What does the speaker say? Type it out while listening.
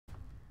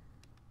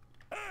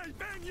I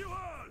bang you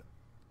all!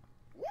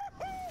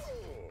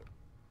 Woohoo!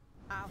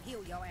 I'll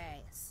heal your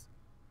ass.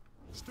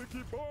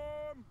 Sticky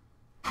bomb!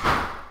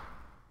 Alright,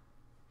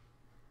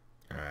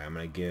 I'm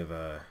gonna give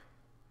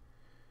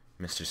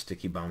Mr.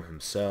 Sticky Bomb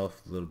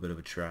himself a little bit of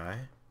a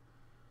try.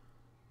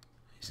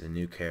 He's a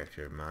new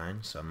character of mine,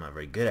 so I'm not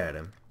very good at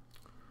him.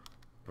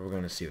 But we're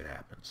gonna see what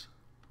happens.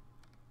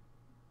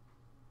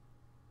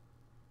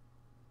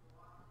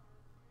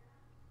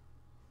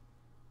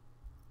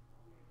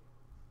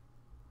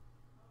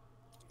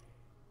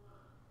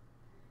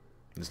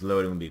 This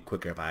loading would be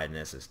quicker if I had an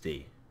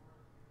SSD.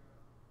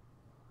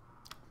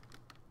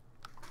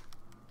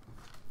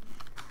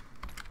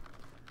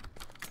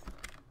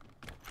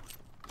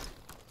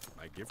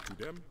 I give to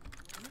them.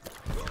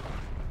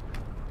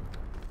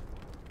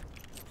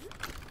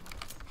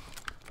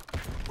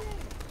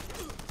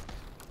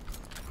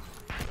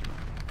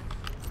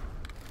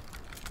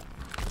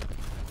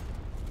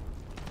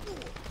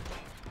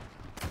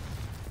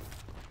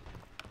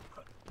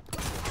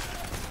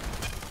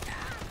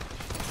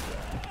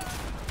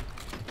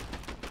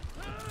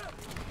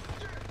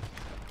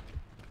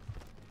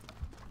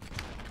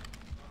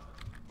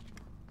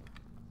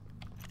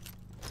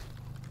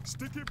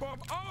 Sticky bomb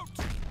out!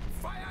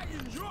 Fire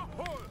in your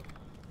hole!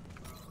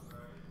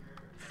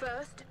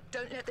 First,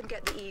 don't let them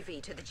get the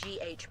EV to the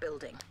GH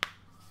building.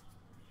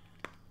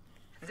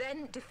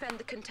 Then defend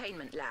the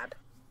containment lab.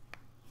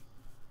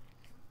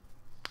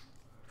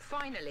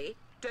 Finally,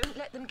 don't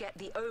let them get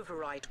the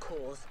override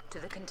cores to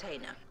the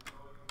container.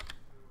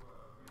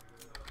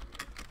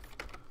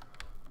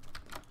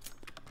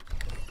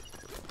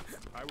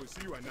 I will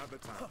see you another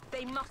time.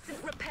 They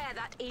mustn't repair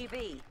that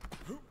EV.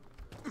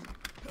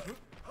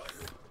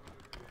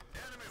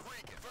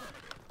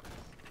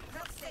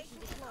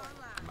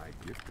 My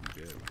gift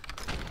to them.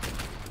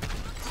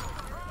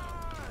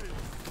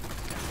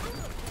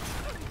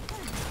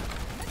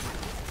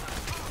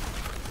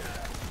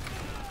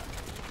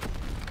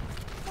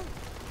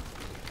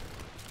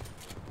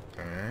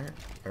 Alright,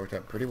 that worked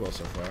out pretty well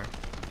so far.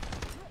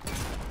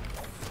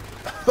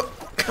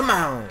 Come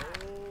on!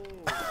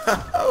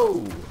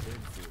 Oh!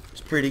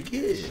 It's pretty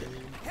good.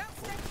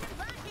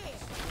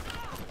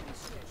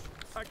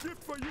 A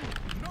gift for you,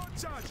 no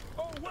charge.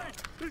 Oh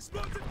wait, it's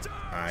not the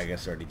charge. I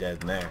guess already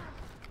dead in there.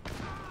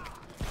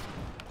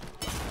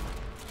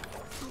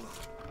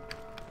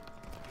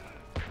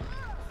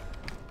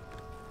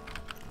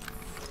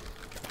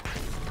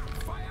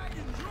 Fire in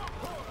your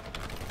hole.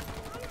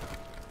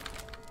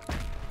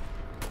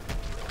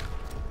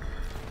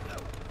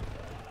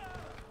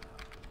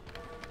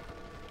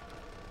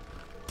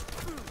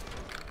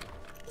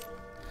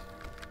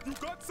 You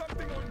got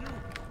something on you.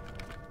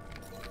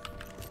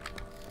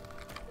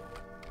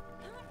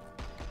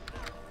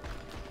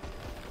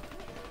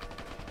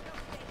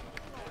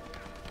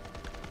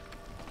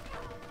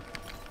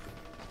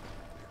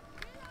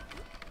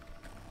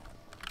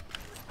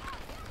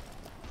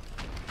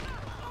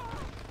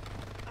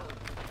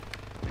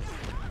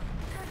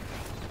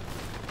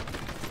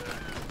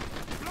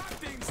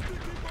 Planting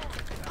sticky bomb.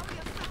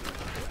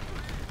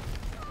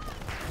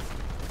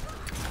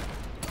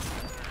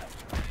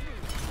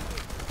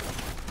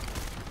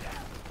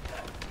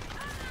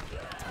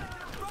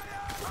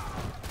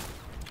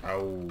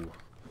 Oh.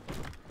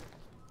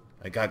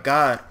 I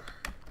got.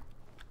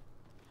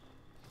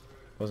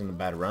 Wasn't a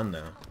bad run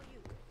though.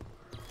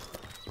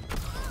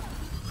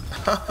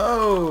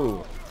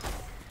 Oh!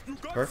 You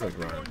got Perfect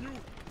something run. on you.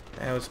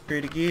 That was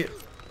pretty good.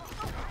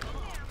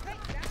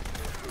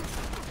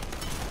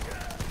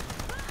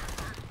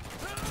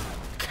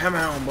 Come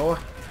on, boy.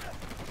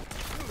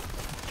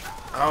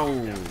 Oh.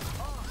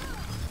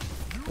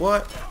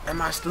 What?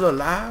 Am I still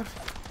alive?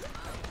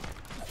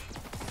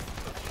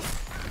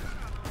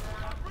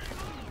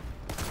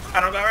 I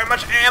don't got very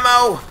much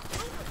ammo.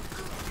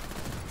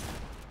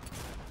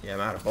 Yeah, I'm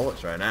out of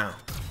bullets right now.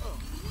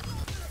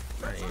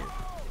 I need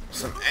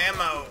some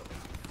ammo.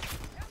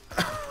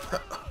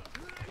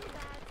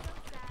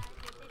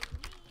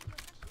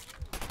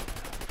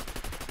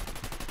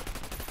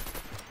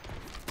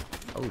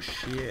 Oh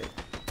shit.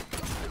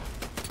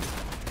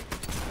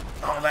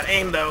 Oh, that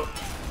aim though.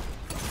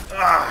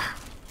 Ah.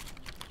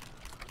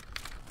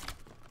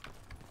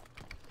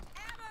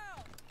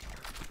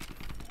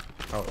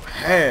 Oh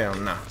hell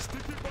no.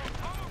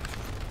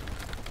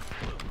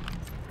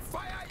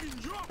 Fire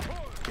in your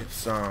hole. Get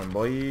some,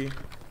 boy.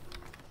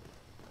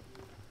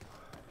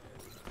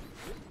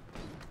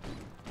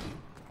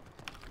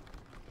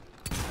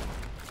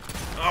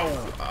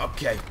 Oh,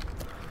 okay.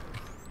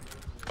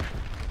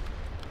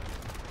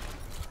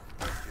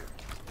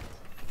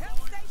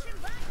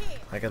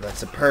 I got that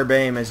superb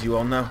aim, as you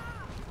all know.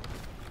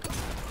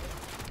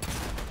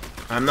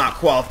 I'm not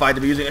qualified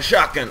to be using a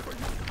shotgun.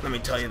 Let me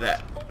tell you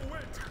that.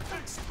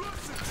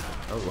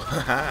 Oh,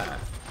 haha.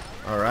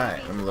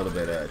 Alright, I'm a little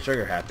bit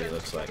trigger happy, it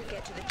looks like.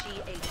 Get to the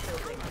GH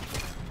building.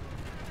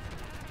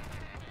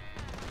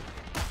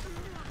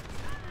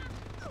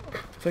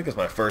 I think it's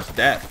my first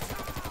death.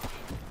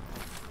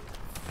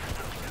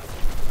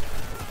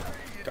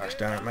 Gosh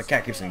darn it, my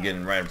cat keeps on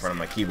getting right in front of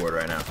my keyboard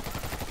right now.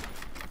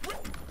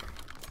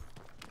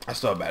 I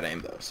still have bad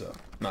aim though, so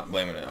not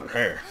blaming it on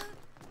her.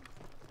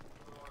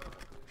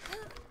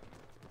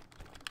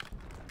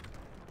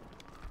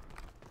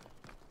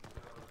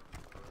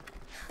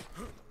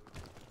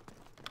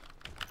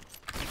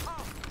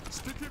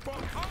 Sticky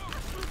bomb out.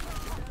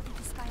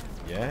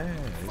 Yeah,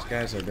 these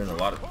guys are doing a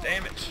lot of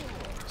damage.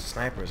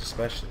 Snipers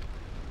especially.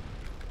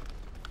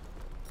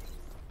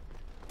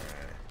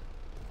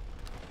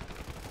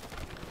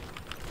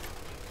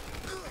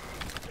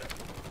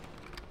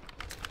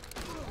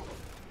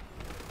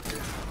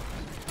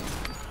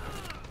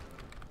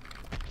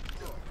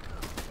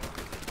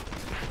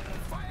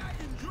 Fire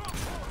in your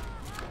hole.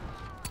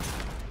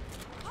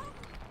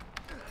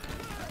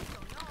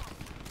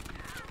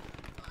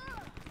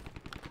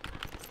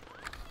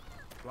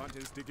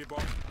 Planting sticky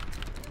bomb.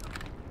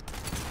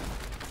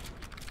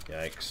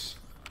 Yikes.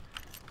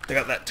 They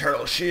got that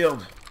turtle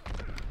shield.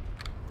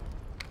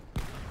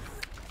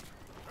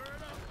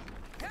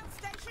 Help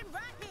station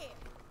right here.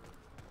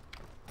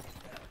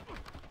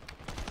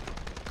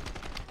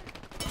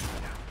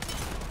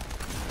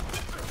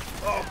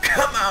 Oh,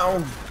 come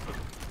on!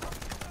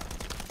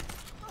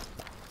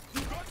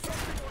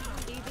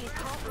 EV's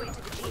halfway to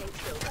the GH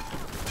building.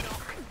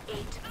 Knock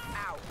it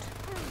out.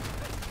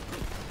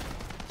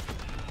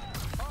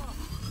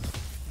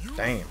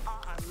 Damn.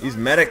 These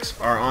medics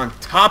are on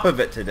top of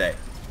it today.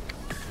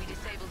 We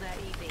disabled their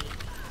EV.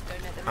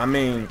 Don't let them I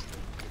mean,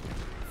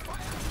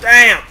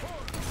 damn!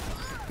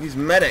 These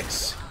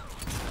medics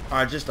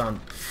are just on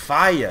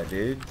fire,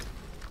 dude.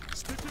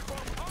 Sticky bomb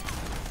out.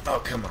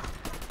 Oh, come on.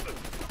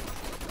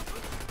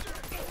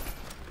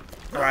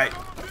 Alright,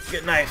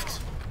 get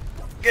knifed.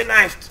 Get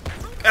knifed.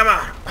 Come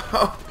on.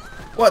 Oh,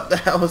 what the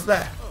hell was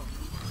that?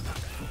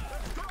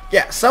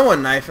 Yeah,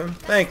 someone knife him.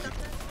 Thank you.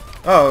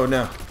 Oh,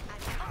 no.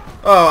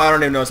 Oh, I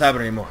don't even know what's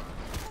happening anymore.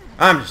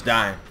 I'm just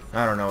dying.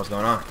 I don't know what's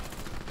going on.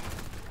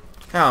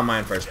 How am I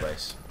in first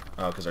place?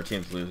 Oh, because our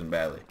team's losing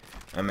badly.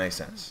 That makes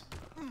sense.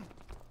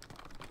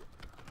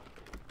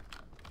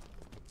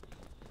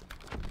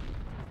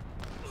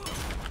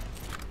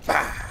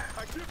 Bah!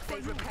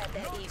 They've repaired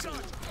their EV.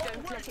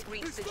 Don't let it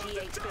reach the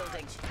GH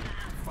building.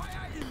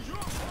 Fire in your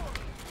hole.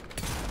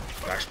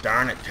 Gosh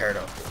darn it,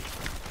 turtle.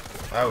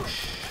 Oh,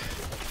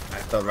 I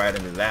fell right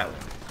into that one.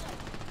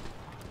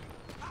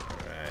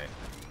 Alright.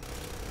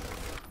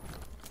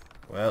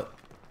 Well.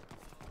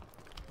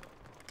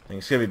 I think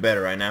it's gonna be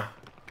better right now.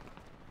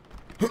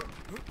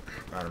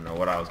 I don't know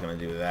what I was gonna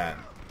do with that.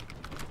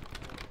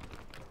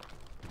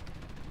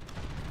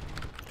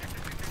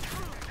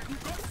 You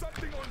got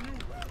something on you.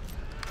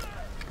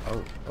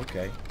 Oh,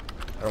 okay.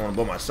 I don't want to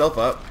blow myself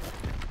up.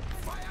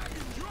 Fire in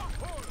your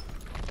hole.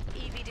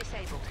 EV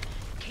disabled.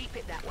 Keep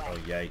it that way. Oh,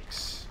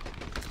 yikes.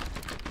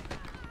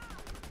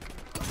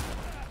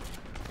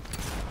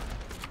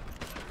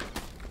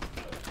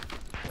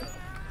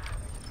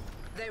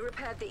 They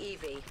repaired the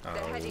EV.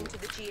 They're Oh. heading to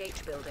the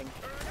GH building.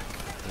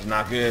 It's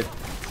not good.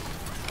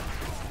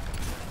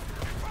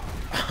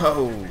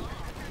 Oh.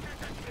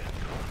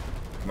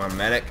 Come on,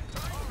 medic.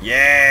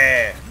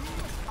 Yeah!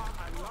 A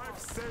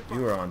lifesaver.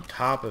 You were on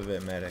top of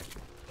it, medic.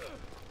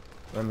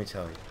 Let me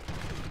tell you.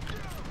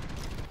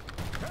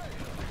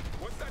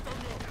 What's that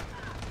on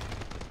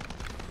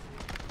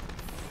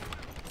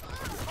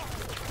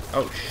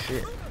you? Oh,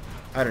 shit.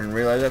 I didn't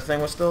realize that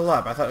thing was still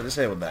alive. I thought I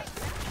disabled that.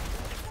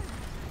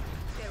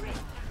 They're in.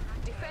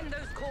 Defend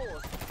those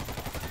cores.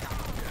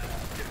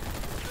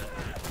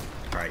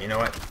 Alright, you know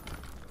what?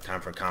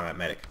 Time for a combat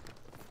medic.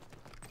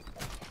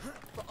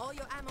 For all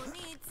your ammo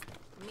needs,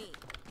 me.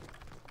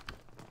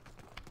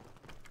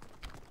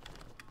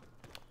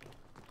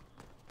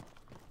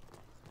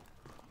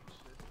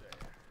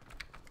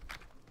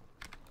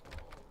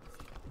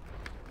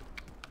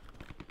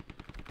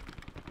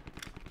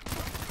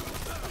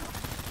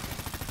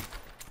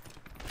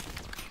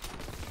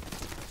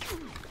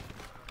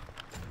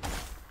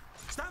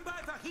 Stand by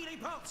for healing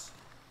pulse.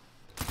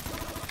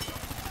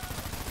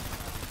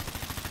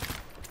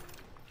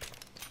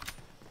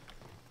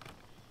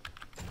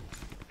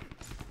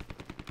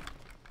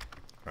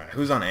 Alright,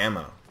 who's on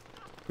ammo?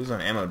 Who's on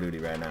ammo duty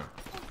right now?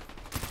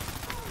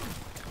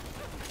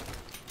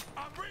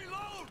 I'm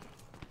reload.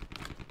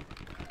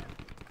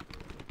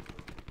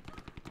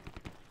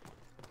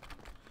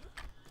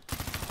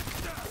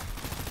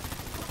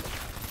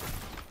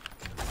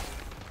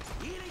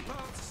 Healing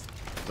pulse.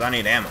 'Cause I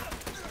need ammo.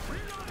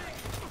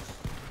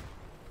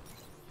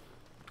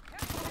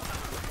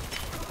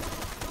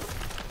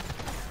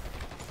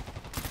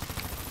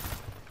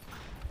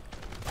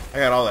 I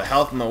got all the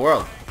health in the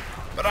world,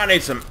 but I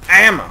need some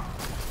ammo.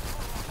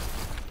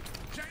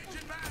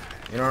 Changing mag.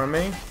 You know what I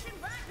mean?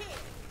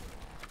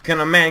 Can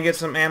a man get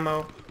some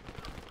ammo?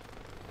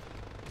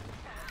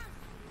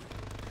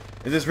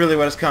 Is this really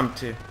what it's come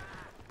to?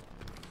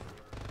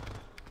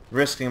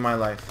 Risking my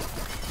life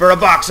for a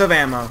box of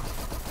ammo.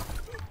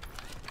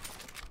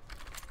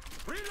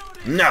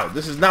 Reloading. No,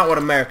 this is not what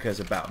America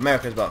is about.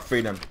 America is about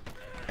freedom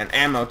and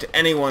ammo to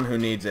anyone who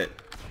needs it.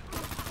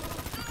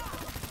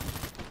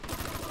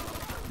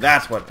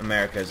 That's what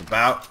America is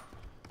about.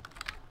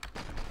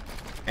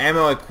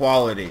 Ammo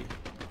equality.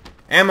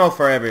 Ammo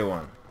for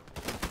everyone.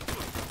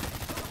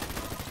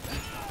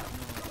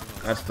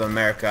 That's the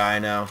America I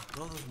know.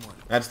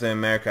 That's the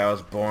America I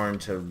was born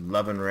to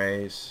love and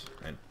raise.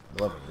 And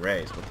love and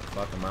raise? What the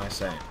fuck am I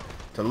saying?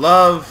 To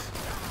love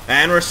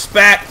and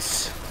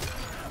respect.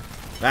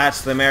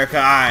 That's the America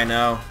I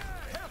know.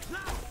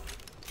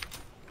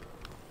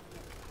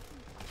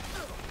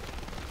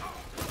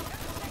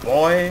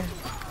 Boy.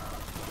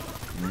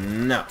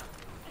 No.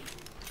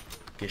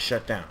 Get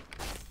shut down.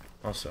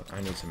 Also,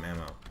 I need some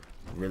ammo.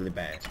 Really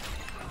bad.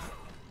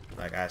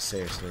 Like, I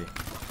seriously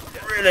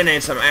really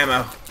need some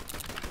ammo.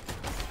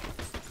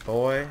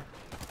 Boy.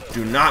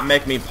 Do not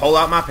make me pull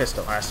out my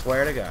pistol. I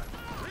swear to God.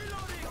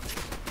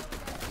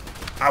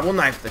 I will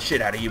knife the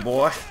shit out of you,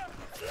 boy.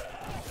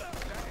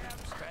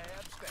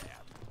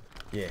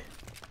 Yeah.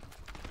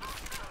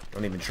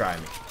 Don't even try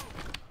me.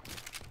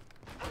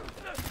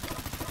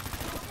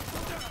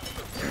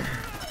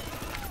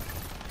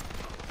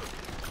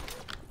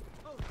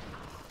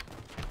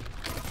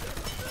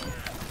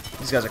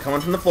 These guys are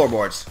coming from the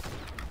floorboards.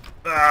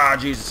 Ah,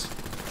 Jesus.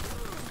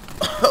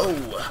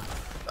 Oh.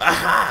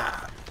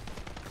 Aha.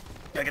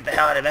 Gotta get the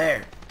hell out of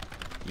there.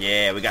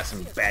 Yeah, we got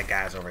some bad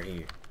guys over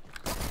here.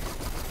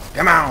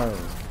 Come on.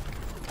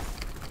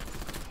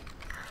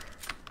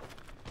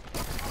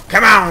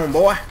 Come on,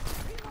 boy.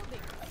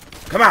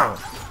 Come on.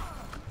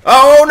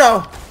 Oh,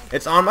 no.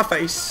 It's on my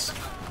face.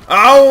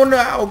 Oh,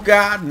 no.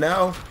 God,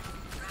 no.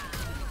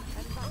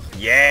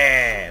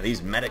 Yeah.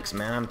 These medics,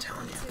 man. I'm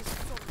telling you.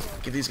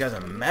 Give these guys a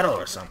medal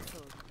or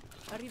something.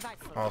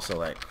 Also,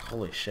 like,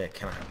 holy shit.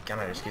 Can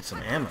I just get some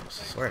ammo? I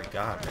swear to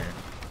God, man.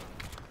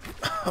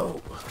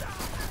 Oh.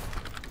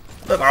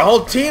 Look, our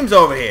whole team's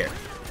over here.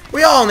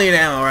 We all need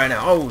ammo right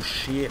now. Oh,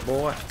 shit,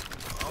 boy.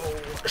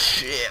 Oh,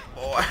 shit,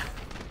 boy.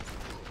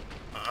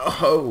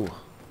 Oh.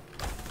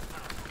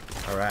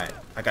 Alright.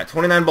 I got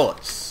 29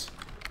 bullets.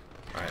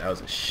 Alright, that was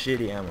a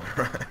shitty ammo.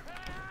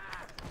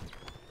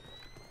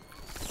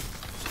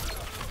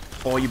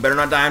 Boy, you better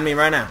not die on me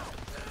right now.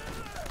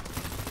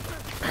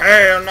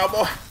 Hell no,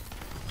 boy.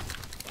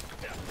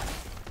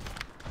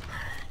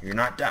 You're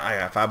not dying. I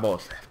got 5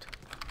 bullets left.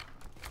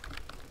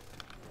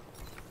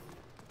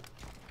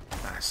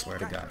 I swear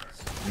to God.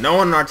 No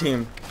one on our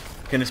team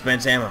can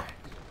dispense ammo.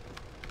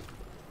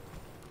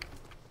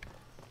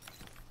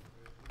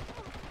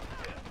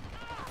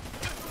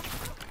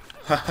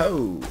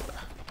 Ho-ho.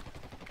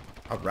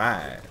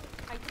 Alright.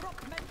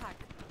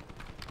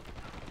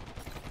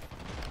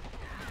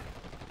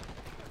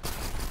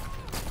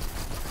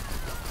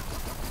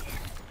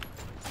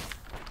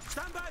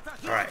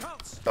 Alright.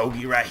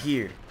 Bogey right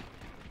here.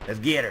 Let's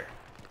get her.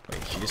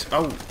 Wait, she just...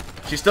 Oh,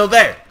 she's still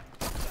there.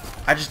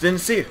 I just didn't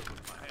see her.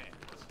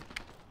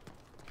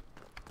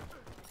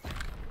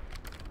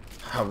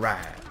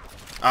 Alright.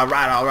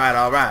 Alright, alright,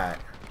 alright.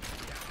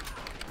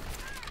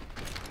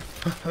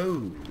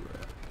 Ho-ho.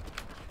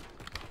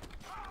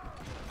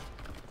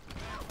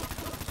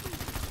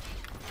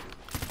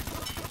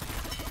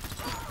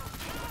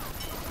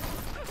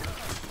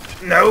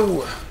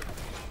 No!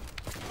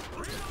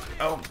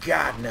 Oh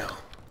God, no.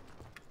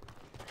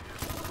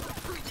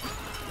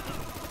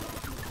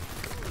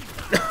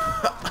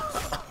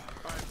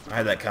 I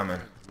had that coming.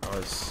 I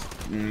was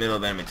in the middle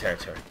of enemy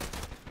territory.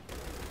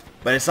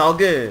 But it's all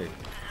good.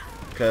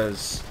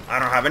 Because I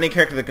don't have any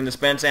character that can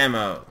dispense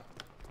ammo.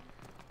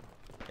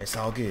 It's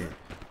all good.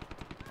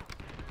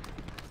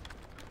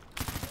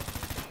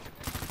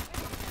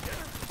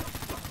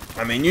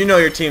 I mean, you know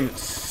your team...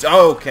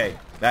 Okay,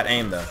 that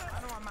aim though.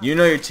 You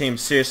know your team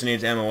seriously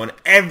needs ammo when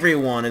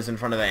everyone is in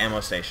front of the ammo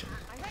station.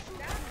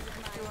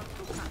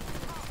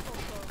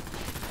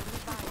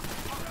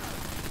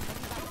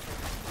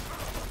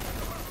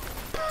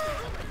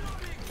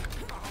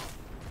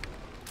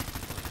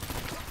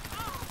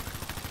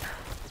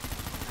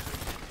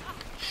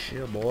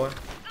 Chill, boy.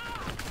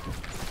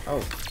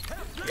 Oh,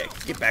 yeah,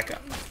 get back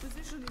up.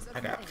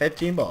 I got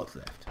 15 bullets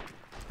left.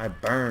 I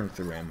burned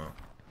through ammo.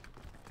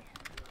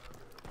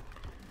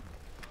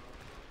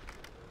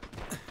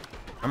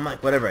 I'm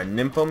like whatever a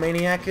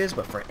nymphomaniac is,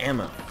 but for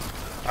ammo.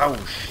 Oh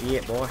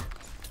shit, boy.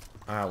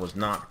 I was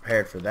not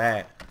prepared for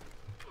that.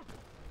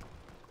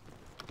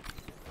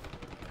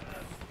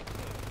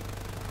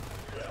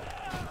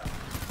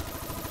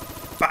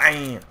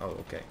 Bam! Oh,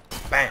 okay.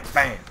 Bam,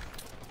 bam.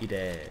 He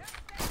dead.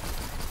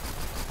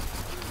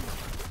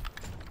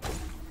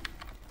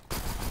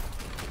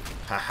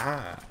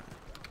 Haha.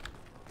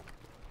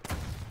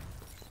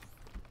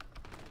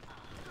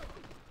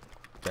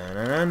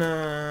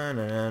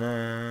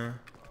 Da-na-na-na-na-na-na.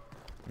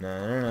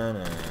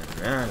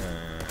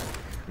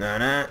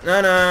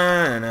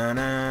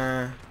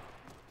 Na-na-na-na-na-na-na-na-na-na.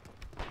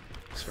 I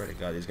swear to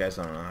God, these guys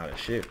don't know how to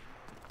shoot.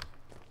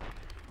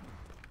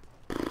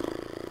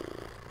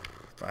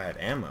 If I had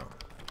ammo,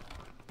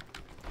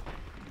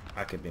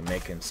 I could be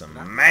making some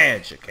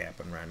magic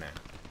happen right now.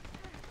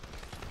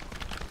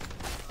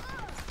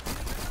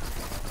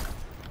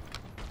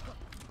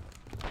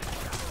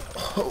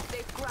 Oh,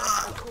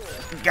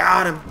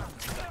 got him,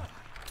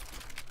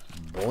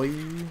 boy.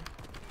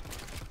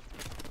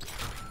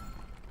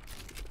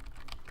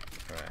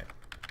 Alright.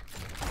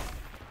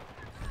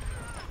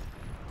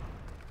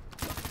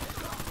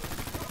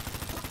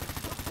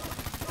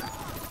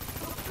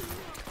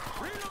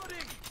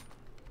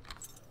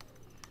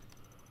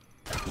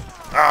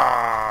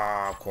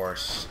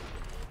 course.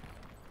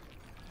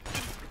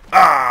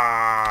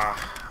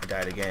 Ah! I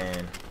died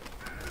again.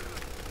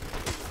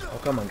 Oh,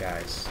 come on,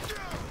 guys.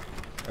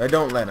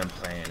 Don't let him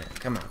plan it.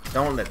 Come on.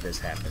 Don't let this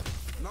happen.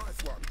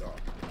 Nice one, dog.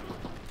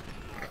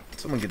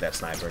 Someone get that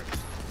sniper.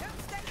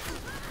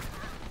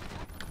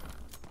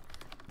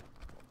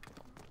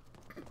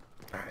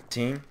 Alright,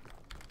 team.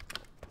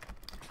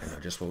 I know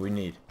just what we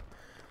need.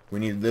 We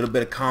need a little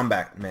bit of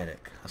combat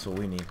medic. That's what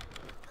we need.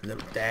 A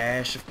little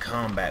dash of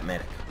combat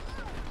medic.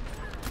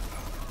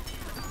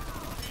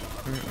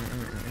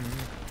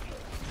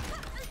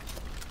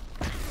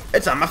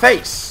 It's on my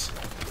face.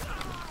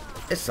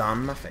 It's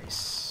on my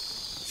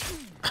face.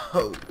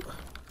 Oh.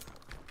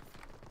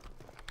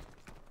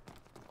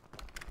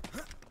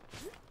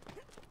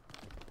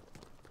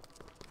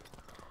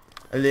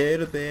 A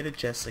little bit of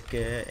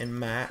Jessica in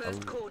my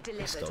First core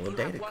delivered. stole a You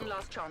data have one core.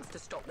 last chance to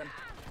stop them.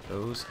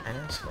 Those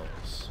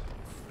assholes.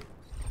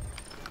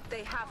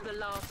 They have the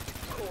last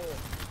core.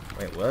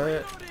 Wait,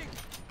 what?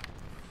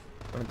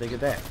 When did they get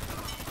that?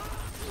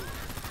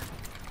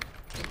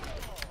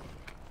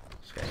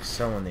 Okay,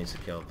 someone needs to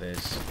kill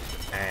this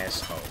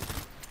asshole.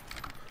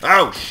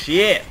 Oh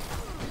shit!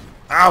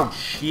 Oh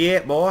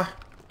shit, boy!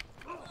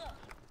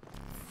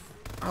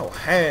 Oh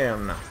hell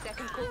no!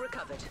 Second core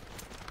recovered.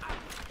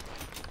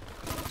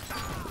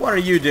 What are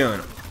you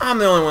doing? I'm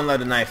the only one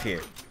left a knife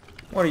here.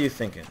 What are you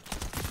thinking?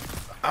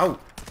 Oh,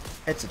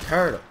 it's a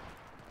turtle.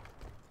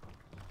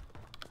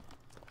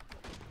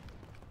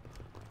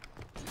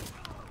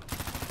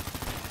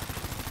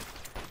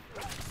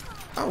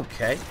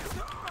 Okay.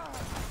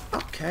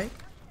 Okay.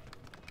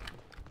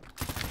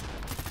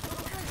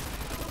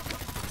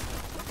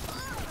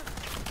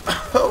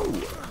 Oh.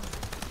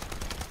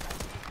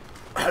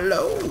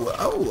 Hello.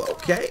 Oh,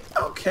 okay.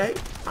 Okay.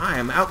 I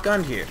am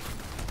outgunned here.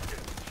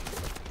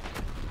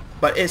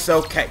 But it's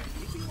okay.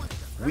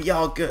 We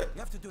all good. You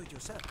have to do it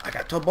yourself. I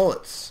got 12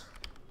 bullets.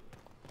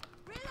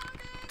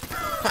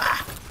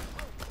 Ha!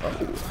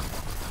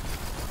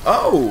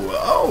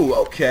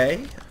 Oh,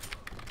 okay.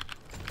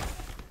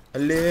 A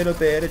little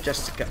bit of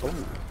Jessica. Oh,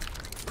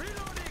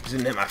 she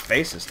didn't hit my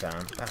face this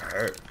time. That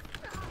hurt.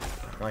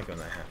 I don't like when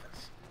that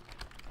happens.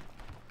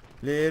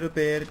 Little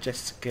bit of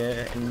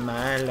Jessica in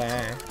my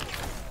life.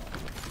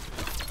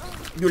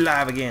 You're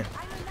alive again.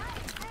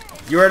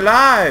 You're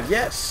alive.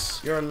 Yes,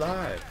 you're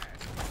alive.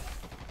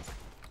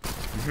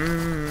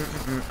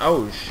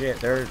 Oh shit,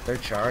 they're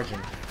charging.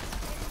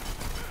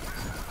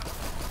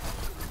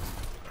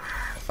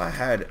 If I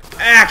had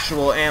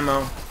actual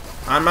ammo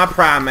on my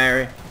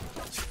primary,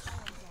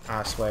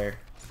 I swear,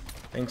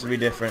 things would be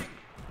different.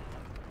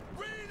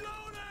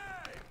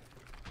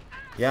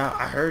 Yeah,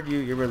 I heard you.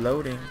 You're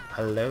reloading.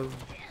 Hello.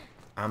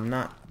 I'm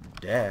not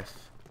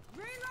deaf.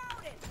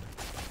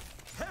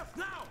 Help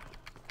now!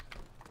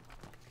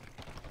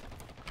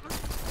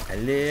 A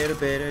little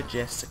bit of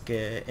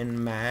Jessica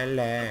in my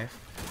life.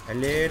 A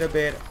little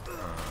bit.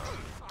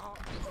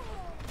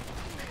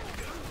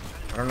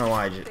 I don't know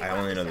why I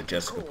only know the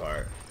Jessica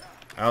part.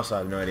 I also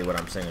have no idea what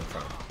I'm singing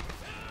from.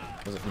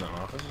 Was it from The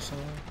Office or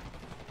something?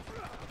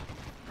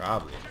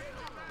 Probably.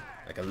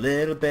 Like a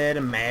little bit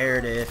of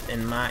Meredith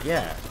in my...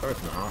 Yeah, probably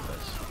from The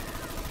Office.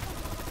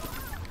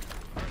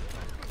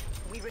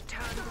 We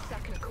return to the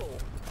second core.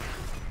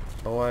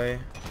 Boy,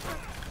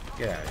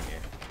 get out of here.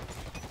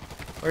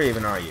 Where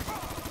even are you?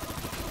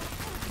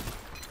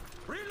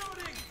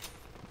 Reloading!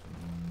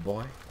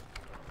 Boy.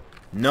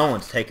 No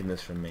one's taking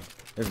this from me.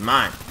 This is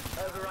mine.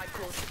 Override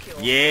core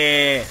secure.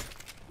 Yeah!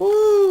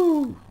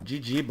 Woo!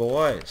 GG,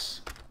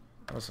 boys.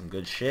 That was some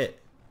good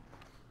shit.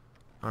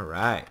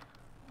 Alright.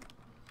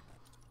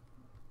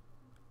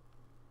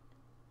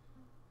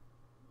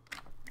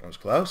 That was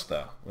close,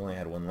 though. We only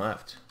had one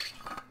left.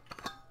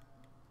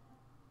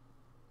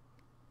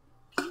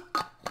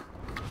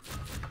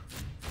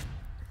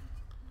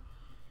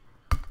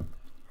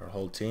 Our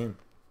whole team.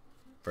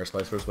 First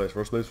place, first place,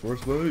 first place,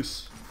 first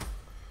place.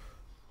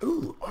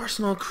 Ooh,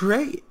 Arsenal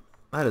crate.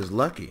 That is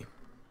lucky.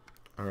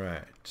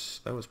 Alright.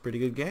 That was a pretty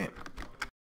good game.